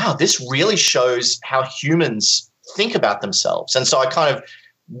 wow, this really shows how humans think about themselves. And so I kind of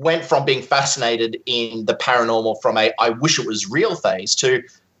went from being fascinated in the paranormal from I wish it was real phase to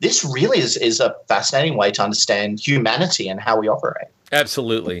this really is a fascinating way to understand humanity and how we operate.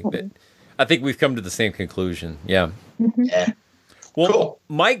 Absolutely. I think we've come to the same conclusion. Yeah. Yeah. Well, cool.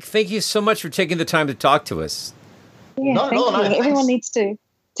 Mike, thank you so much for taking the time to talk to us. Yeah, thank you. Everyone needs to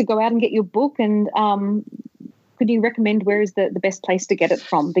go out and get your book. And could you recommend where is the best place to get it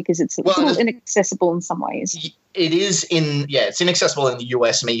from? Because it's a little inaccessible in some ways. It is it's inaccessible in the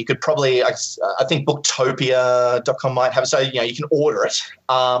US. I mean, you could probably, I think Booktopia.com might have it. So, you can order it.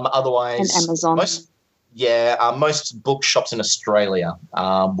 Otherwise, and Amazon. Most bookshops in Australia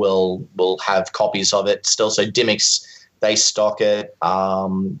will have copies of it still. So Dymocks, they stock it.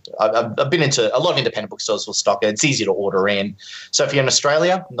 I've been into a lot of independent bookstores will stock it. It's easy to order in. So if you're in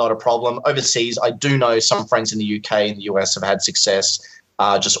Australia, not a problem. Overseas, I do know some friends in the UK and the US have had success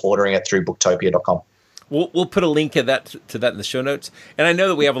just ordering it through Booktopia.com. We'll put a link to that in the show notes. And I know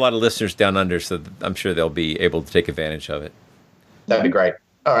that we have a lot of listeners down under, so I'm sure they'll be able to take advantage of it. That'd be great.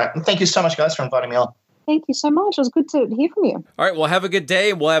 All right. And thank you so much, guys, for inviting me on. Thank you so much. It was good to hear from you. All right. Well, have a good day,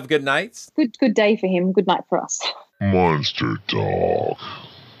 and we'll have good nights. Good day for him. Good night for us. Monster Talk.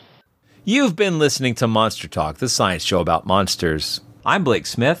 You've been listening to Monster Talk, the science show about monsters. I'm Blake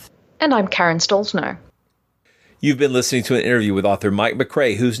Smith. And I'm Karen Stolzno. You've been listening to an interview with author Mike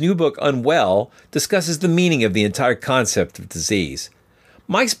McCrae, whose new book, Unwell, discusses the meaning of the entire concept of disease.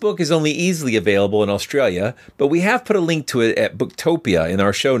 Mike's book is only easily available in Australia, but we have put a link to it at Booktopia in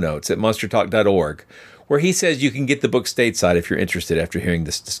our show notes at monstertalk.org, where he says you can get the book stateside if you're interested after hearing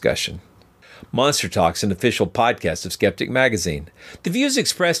this discussion. Monster Talk's an official podcast of Skeptic Magazine. The views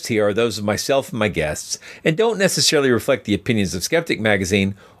expressed here are those of myself and my guests, and don't necessarily reflect the opinions of Skeptic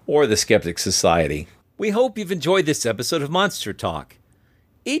Magazine or the Skeptic Society. We hope you've enjoyed this episode of Monster Talk.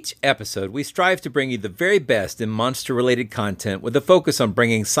 Each episode, we strive to bring you the very best in monster-related content with a focus on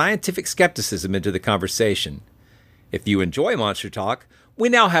bringing scientific skepticism into the conversation. If you enjoy Monster Talk, we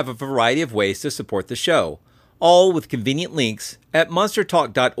now have a variety of ways to support the show, all with convenient links at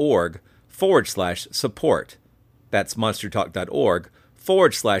monstertalk.org/support. That's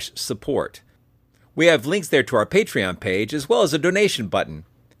monstertalk.org/support. We have links there to our Patreon page as well as a donation button.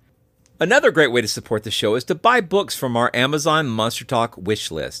 Another great way to support the show is to buy books from our Amazon Monster Talk wish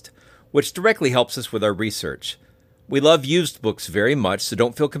list, which directly helps us with our research. We love used books very much, so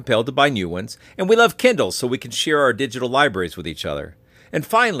don't feel compelled to buy new ones, and we love Kindle so we can share our digital libraries with each other. And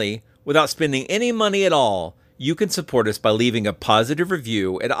finally, without spending any money at all, you can support us by leaving a positive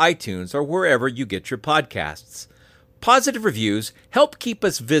review at iTunes or wherever you get your podcasts. Positive reviews help keep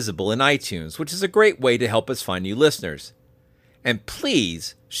us visible in iTunes, which is a great way to help us find new listeners. And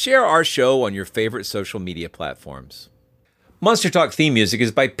please share our show on your favorite social media platforms. Monster Talk theme music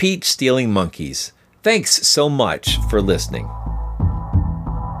is by Peach Stealing Monkeys. Thanks so much for listening.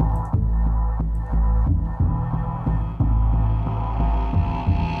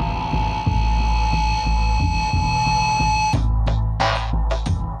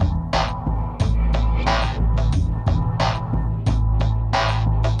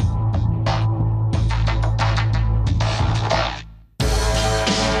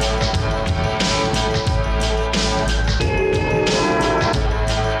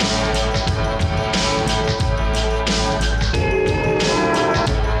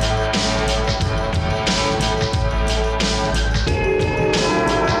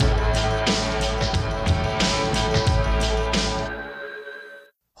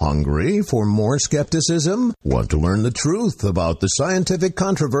 Hungry for more skepticism? Want to learn the truth about the scientific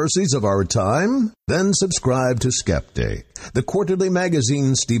controversies of our time? Then subscribe to Skeptic, the quarterly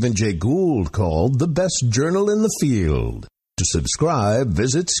magazine Stephen Jay Gould called the best journal in the field. To subscribe,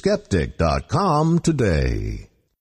 visit skeptic.com today.